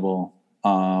be available.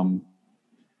 Hey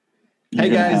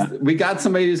guys, we got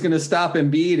somebody who's going to stop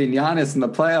Embiid and Giannis in the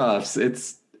playoffs.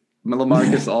 It's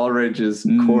LaMarcus Aldridge's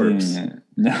corpse.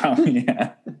 No,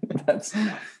 yeah, it's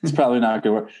probably not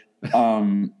going to work.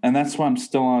 And that's why I'm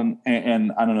still on.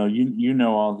 And I don't know, you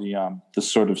know all the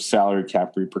sort of salary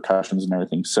cap repercussions and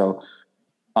everything. So.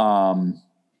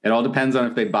 It all depends on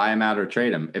if they buy him out or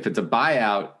trade him. If it's a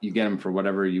buyout, you get him for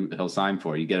whatever he'll sign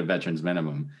for. You get a veteran's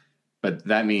minimum, but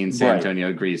that means San Antonio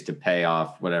agrees to pay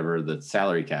off whatever the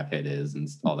salary cap hit is and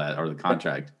all that, or the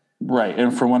contract. Right.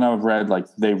 And from what I've read,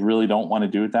 like they really don't want to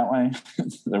do it that way.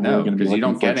 No, because you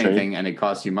don't get anything and it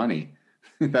costs you money.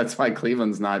 That's why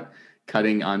Cleveland's not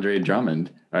cutting Andre Drummond.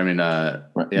 I mean, yeah.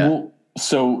 Well,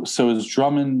 so is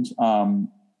Drummond?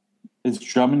 Is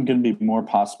Drummond going to be more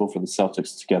possible for the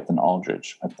Celtics to get than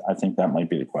Aldridge? I think that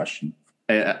might be the question.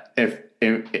 If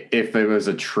it was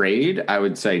a trade, I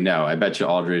would say no. I bet you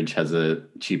Aldridge has a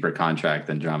cheaper contract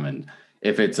than Drummond.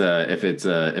 If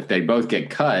they both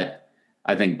get cut,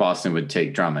 I think Boston would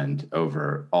take Drummond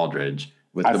over Aldridge.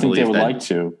 I think they would like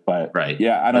to, but right.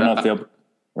 Yeah, I don't know if they'll.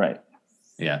 Right.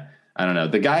 Yeah, I don't know.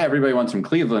 The guy everybody wants from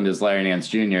Cleveland is Larry Nance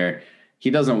Jr. He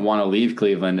doesn't want to leave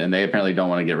Cleveland, and they apparently don't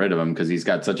want to get rid of him because he's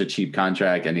got such a cheap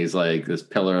contract and he's like this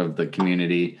pillar of the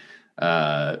community. You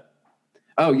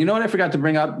know what I forgot to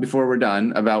bring up before we're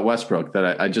done about Westbrook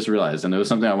that I just realized, and it was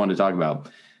something I wanted to talk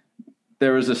about.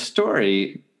 There was a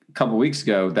story a couple weeks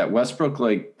ago that Westbrook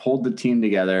like pulled the team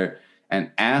together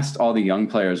and asked all the young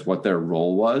players what their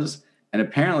role was, And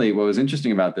apparently what was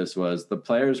interesting about this was the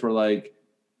players were like,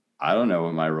 I don't know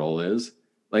what my role is.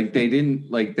 Like they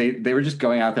didn't like they were just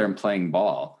going out there and playing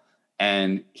ball.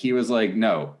 And he was like,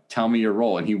 no, tell me your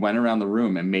role. And he went around the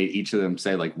room and made each of them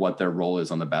say like what their role is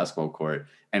on the basketball court.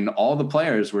 And all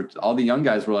the young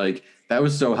guys were like, that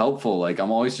was so helpful. Like,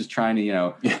 I'm always just trying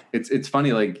to, it's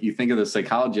funny. Like you think of the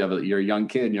psychology of it. You're a young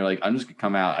kid and you're like, I'm just gonna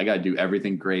come out. I got to do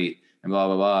everything great and blah,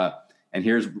 blah, blah. And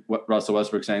here's what Russell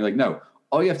Westbrook saying, like, no,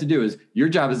 all you have to do is your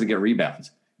job is to get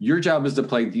rebounds. Your job is to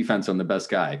play defense on the best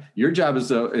guy. Your job is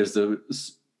to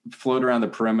float around the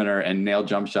perimeter and nail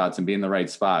jump shots and be in the right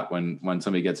spot when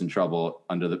somebody gets in trouble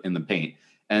in the paint.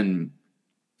 And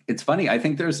it's funny. I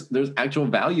think there's actual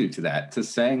value to that, to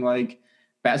saying like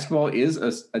basketball is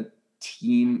a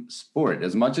team sport.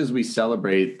 As much as we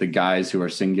celebrate the guys who are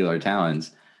singular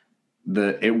talents,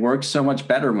 it works so much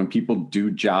better when people do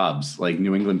jobs like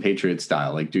New England Patriots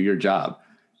style, like do your job.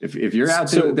 If you're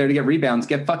out there to get rebounds,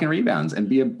 get fucking rebounds and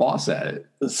be a boss at it.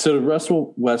 So did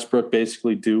Russell Westbrook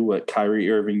basically do what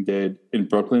Kyrie Irving did in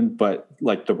Brooklyn, but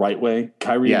like the right way?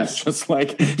 Kyrie was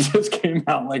just came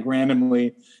out like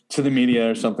randomly to the media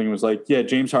or something and was like, yeah,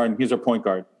 James Harden, he's our point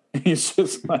guard. He's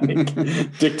just like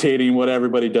dictating what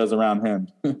everybody does around him.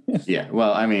 Yeah.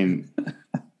 Well, I mean,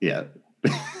 yeah.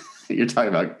 You're talking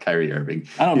about Kyrie Irving.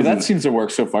 I don't know, but that seems to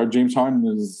work so far. James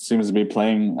Harden seems to be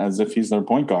playing as if he's their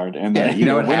point guard. And yeah, you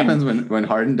know what happens when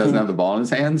Harden doesn't have the ball in his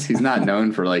hands? He's not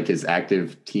known for like his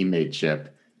active teammateship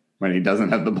when he doesn't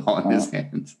have the ball in his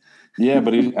hands. Yeah,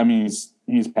 but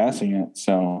he's passing it.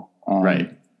 So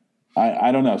right.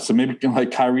 I don't know. So maybe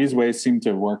like Kyrie's ways seem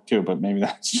to work too, but maybe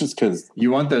that's just because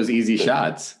you want those easy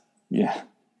shots. Yeah.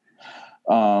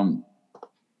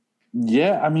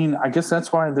 Yeah, I mean, I guess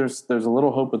that's why there's a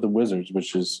little hope with the Wizards,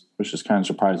 which is kind of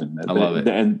surprising. I love it,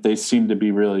 and they seem to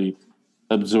be really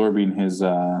absorbing his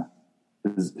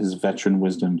veteran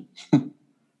wisdom.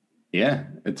 Yeah,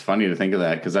 it's funny to think of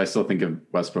that because I still think of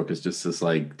Westbrook as just this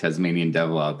like Tasmanian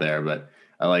devil out there, but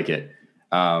I like it.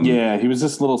 Yeah, he was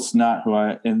this little snot who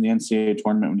in the NCAA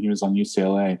tournament when he was on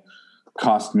UCLA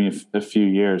cost me a few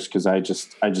years because I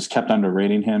just kept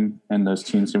underrating him and those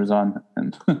teams he was on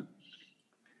and.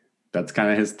 That's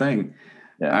kind of his thing.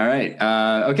 Yeah. All right.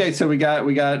 Okay. So we got,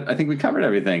 I think we covered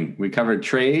everything. We covered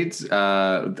trades.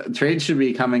 Trades should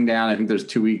be coming down. I think there's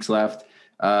 2 weeks left.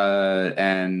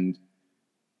 And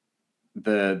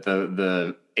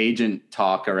the agent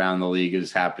talk around the league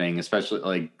is happening,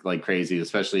 especially like crazy,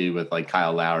 especially with like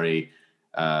Kyle Lowry.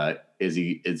 Is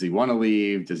he want to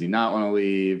leave? Does he not want to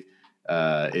leave?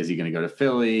 Is he going to go to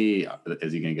Philly?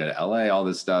 Is he going to go to LA? All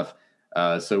this stuff.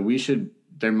 So we should,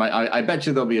 I bet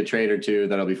you there'll be a trade or two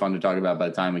that'll be fun to talk about by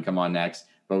the time we come on next.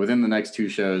 But within the next 2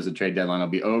 shows, the trade deadline will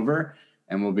be over,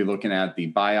 and we'll be looking at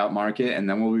the buyout market, and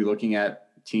then we'll be looking at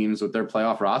teams with their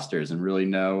playoff rosters and really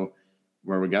know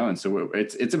where we're going. So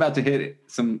it's about to hit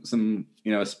some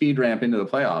a speed ramp into the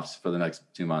playoffs for the next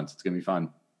 2 months. It's gonna be fun.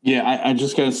 Yeah, I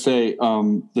just gotta say,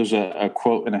 there's a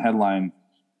quote in a headline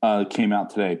that came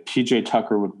out today. PJ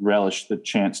Tucker would relish the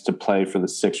chance to play for the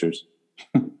Sixers.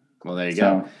 Well, there you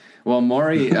go. Well,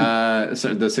 Morey,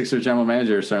 so the Sixers general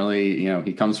manager, certainly,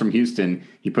 he comes from Houston.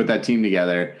 He put that team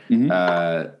together.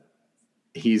 Mm-hmm.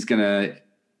 Houston's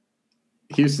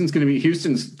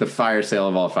the fire sale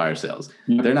of all fire sales.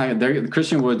 Mm-hmm.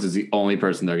 Christian Woods is the only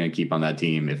person they're going to keep on that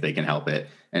team if they can help it.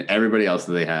 And everybody else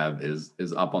that they have is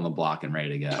up on the block and ready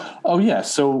to go. Oh yeah.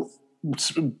 So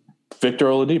Victor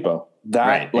Oladipo,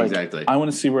 exactly. I want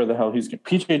to see where the hell he's going.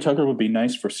 PJ Tucker would be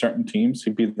nice for certain teams.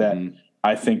 He'd be that,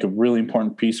 I think, a really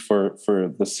important piece for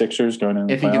the Sixers going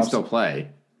into the playoffs. If he can still play.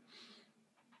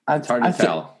 It's hard to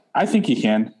tell. I think he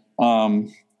can.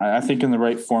 I think in the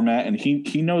right format, and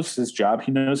he knows his job.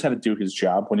 He knows how to do his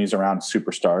job when he's around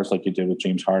superstars like he did with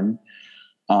James Harden,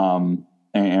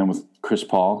 and with Chris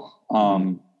Paul.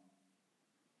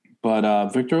 But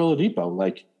Victor Oladipo,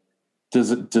 like, does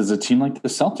a team like the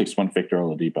Celtics want Victor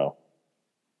Oladipo?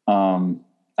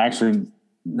 Actually,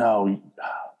 no. Who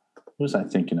was I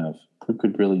thinking of? Who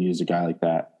could really use a guy like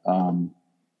that? I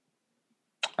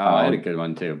had a good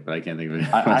one too, but I can't think of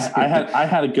it. I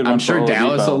had a good one. I'm sure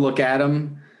Dallas will look at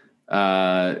him.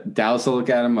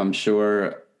 I'm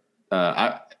sure.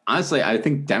 Honestly, I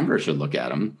think Denver should look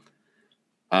at him.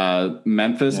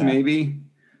 Memphis, maybe.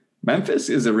 Memphis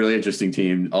is a really interesting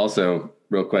team also,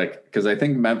 real quick, because I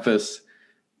think Memphis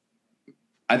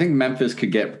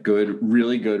could get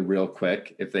really good real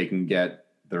quick if they can get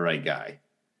the right guy.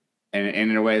 And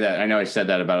in a way that I know I said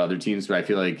that about other teams, but I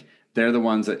feel like they're the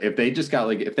ones that if they just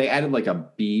got if they added like a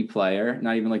B player,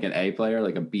 not even like an A player,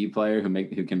 like a B player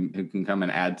who can come and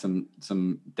add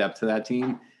some depth to that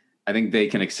team, I think they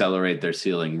can accelerate their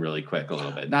ceiling really quick a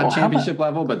little bit. Not Well, championship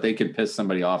level, but they could piss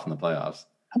somebody off in the playoffs.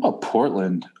 How about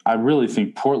Portland? I really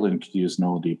think Portland could use an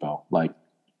Oladipo. Like,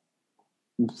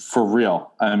 for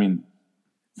real. I mean,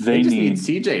 They just need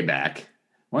CJ back.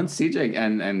 Once CJ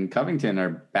and Covington are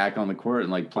back on the court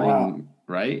and like playing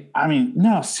right. I mean,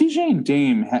 no, CJ and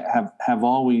Dame have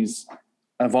always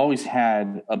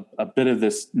had a bit of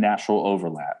this natural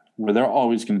overlap where they're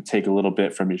always going to take a little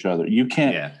bit from each other. You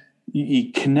can't. Yeah.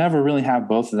 You can never really have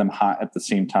both of them hot at the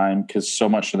same time because so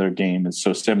much of their game is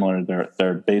so similar.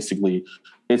 They're basically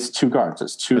it's two guards.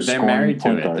 It's two. But they're married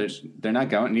to it. Guards. They're not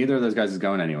going. Neither of those guys is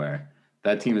going anywhere.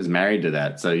 That team is married to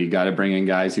that. So you got to bring in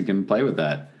guys who can play with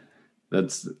that.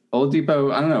 That's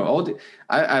Oladipo. I don't know.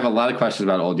 I have a lot of questions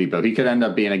about Oladipo. He could end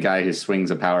up being a guy who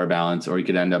swings a power balance, or he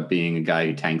could end up being a guy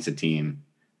who tanks a team.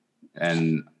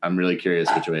 And I'm really curious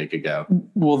which way it could go.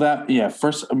 Well,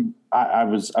 first I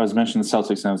was mentioning the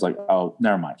Celtics, and I was like, oh,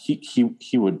 never mind.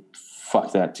 He would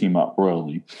fuck that team up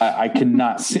royally. I could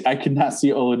not see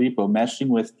Oladipo meshing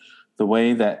with the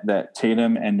way that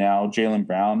Tatum and now Jaylen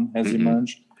Brown has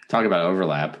emerged. Talk about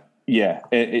overlap. Yeah,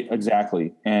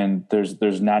 exactly. And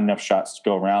there's not enough shots to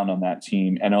go around on that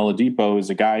team. And Oladipo is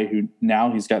a guy who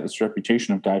now he's got this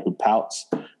reputation of guy who pouts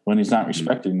when he's not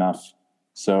respected enough.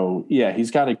 So yeah, he's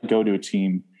got to go to a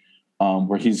team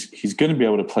where he's going to be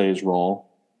able to play his role.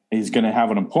 He's going to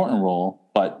have an important role,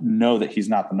 but know that he's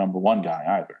not the number one guy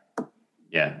either.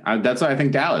 Yeah, that's why I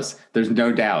think Dallas. There's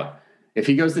no doubt. If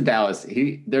he goes to Dallas,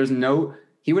 he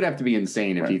would have to be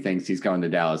insane if he thinks he's going to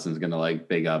Dallas and is going to like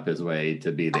big up his way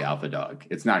to be the alpha dog.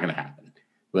 It's not going to happen.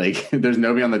 Like there's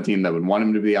nobody on the team that would want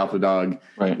him to be the alpha dog.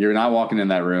 Right. You're not walking in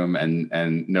that room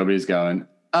and nobody's going,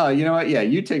 oh, you know what? Yeah,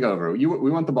 you take over. We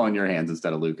want the ball in your hands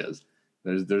instead of Luka's.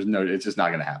 There's no, it's just not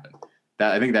going to happen.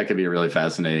 I think that could be a really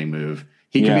fascinating move.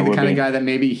 He could be the kind of guy that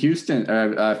maybe Houston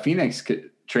or Phoenix could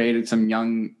trade some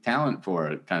young talent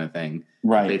for, kind of thing.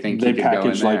 Right. They think they he could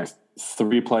package go in like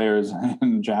 3 players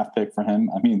and draft pick for him.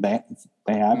 I mean, they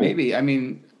have maybe. I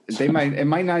mean, they might. It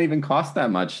might not even cost that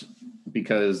much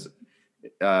because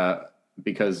I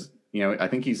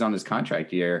think he's on his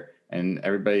contract year. And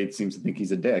everybody seems to think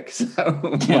he's a dick, so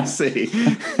we'll see.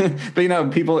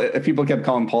 But people kept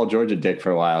calling Paul George a dick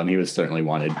for a while, and he was certainly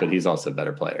wanted, but he's also a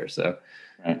better player. So,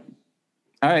 right.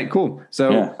 All right, cool.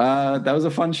 So that was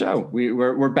a fun show.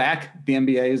 We're back. The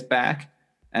NBA is back,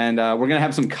 and we're gonna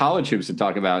have some college hoops to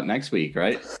talk about next week,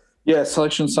 right? Yeah,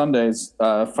 Selection Sunday's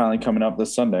finally coming up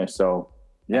this Sunday. So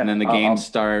yeah, and then the games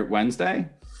start Wednesday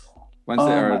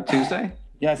or Tuesday.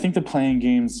 Yeah, I think the playing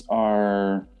games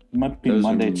might be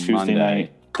Monday, Tuesday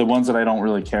night. The ones that I don't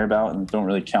really care about and don't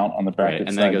really count on the brackets. Right.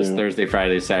 And then it goes Thursday,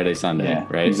 Friday, Saturday, Sunday,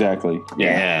 right? Exactly.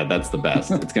 Yeah, that's the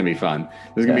best. It's going to be fun.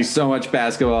 There's going to be so much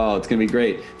basketball. It's going to be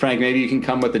great. Frank, maybe you can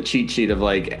come with a cheat sheet of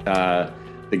like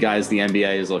the guys the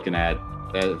NBA is looking at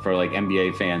for like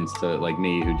NBA fans to like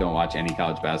me who don't watch any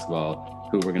college basketball,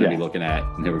 who we're going to be looking at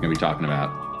and who we're going to be talking about.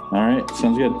 All right.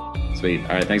 Sounds good. Sweet.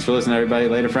 All right. Thanks for listening, everybody.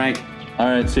 Later, Frank. All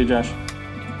right. See you, Josh.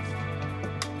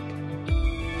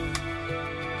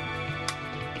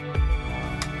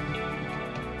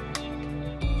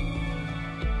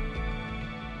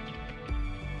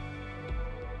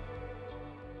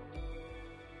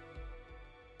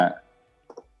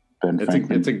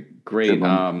 It's a great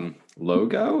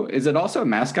logo. Is it also a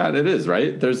mascot? It is,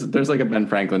 right? There's like a Ben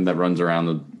Franklin that runs around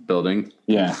the building.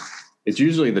 Yeah. It's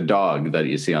usually the dog that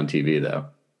you see on TV, though.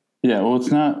 Yeah, well,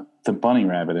 it's not the bunny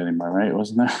rabbit anymore, right?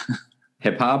 Wasn't that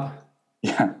Hip Hop?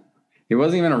 Yeah. He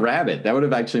wasn't even a rabbit. That would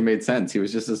have actually made sense. He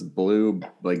was just this blue,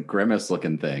 like grimace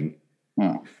looking thing.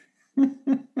 Oh.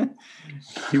 That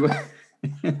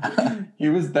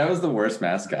was the worst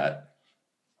mascot.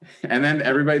 And then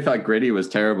everybody thought Gritty was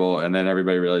terrible, and then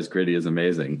everybody realized Gritty is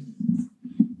amazing.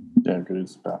 Yeah,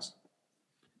 Gritty's the best.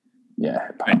 Yeah,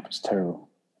 Hip Hop was terrible.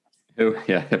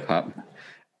 Yeah, Hip Hop.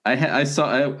 I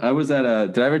was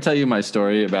at did I ever tell you my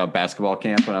story about basketball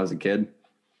camp when I was a kid?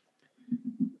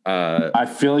 I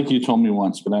feel like you told me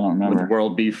once, but I don't remember. With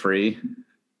World Be Free?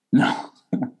 No.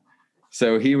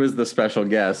 So he was the special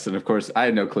guest, and of course, I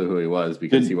had no clue who he was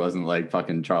because he wasn't like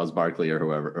fucking Charles Barkley or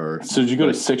whoever. So did you go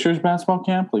to Sixers basketball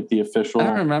camp, like the official? I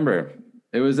don't remember.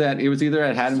 It was either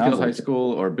at Haddonfield High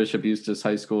School or Bishop Eustace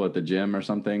High School at the gym or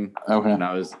something. Okay. When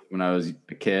I was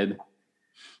a kid,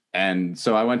 and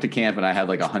so I went to camp and I had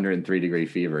like 103-degree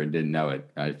fever and didn't know it.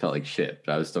 I felt like shit,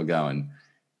 but I was still going.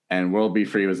 And World Be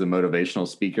Free was the motivational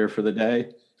speaker for the day,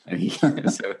 and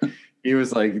he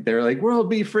was like, they were like, World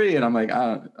Be Free. And I'm like,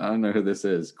 I don't know who this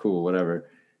is. Cool, whatever.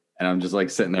 And I'm just like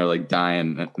sitting there like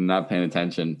dying and not paying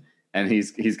attention. And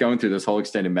he's going through this whole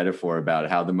extended metaphor about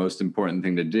how the most important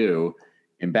thing to do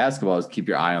in basketball is keep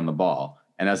your eye on the ball.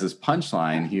 And as his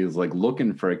punchline, he was like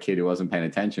looking for a kid who wasn't paying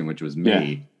attention, which was me.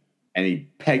 Yeah. And he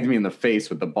pegged me in the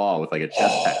face with the ball with like a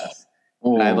chest pass.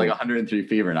 Oh. And I had like 103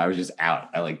 fever and I was just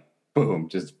out. I like, boom,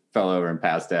 just fell over and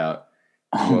passed out.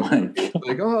 Oh my God.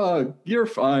 Like, oh, you're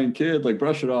fine, kid. Like,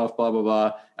 brush it off, blah, blah,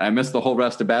 blah. And I missed the whole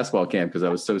rest of basketball camp because I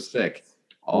was so sick.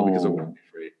 All because of work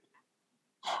free.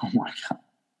 Oh my God.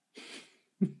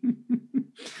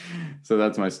 So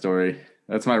that's my story.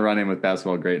 That's my run-in with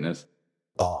basketball greatness.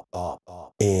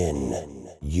 In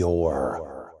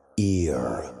your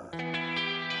ear.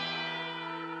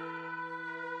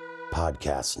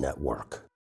 Podcast Network.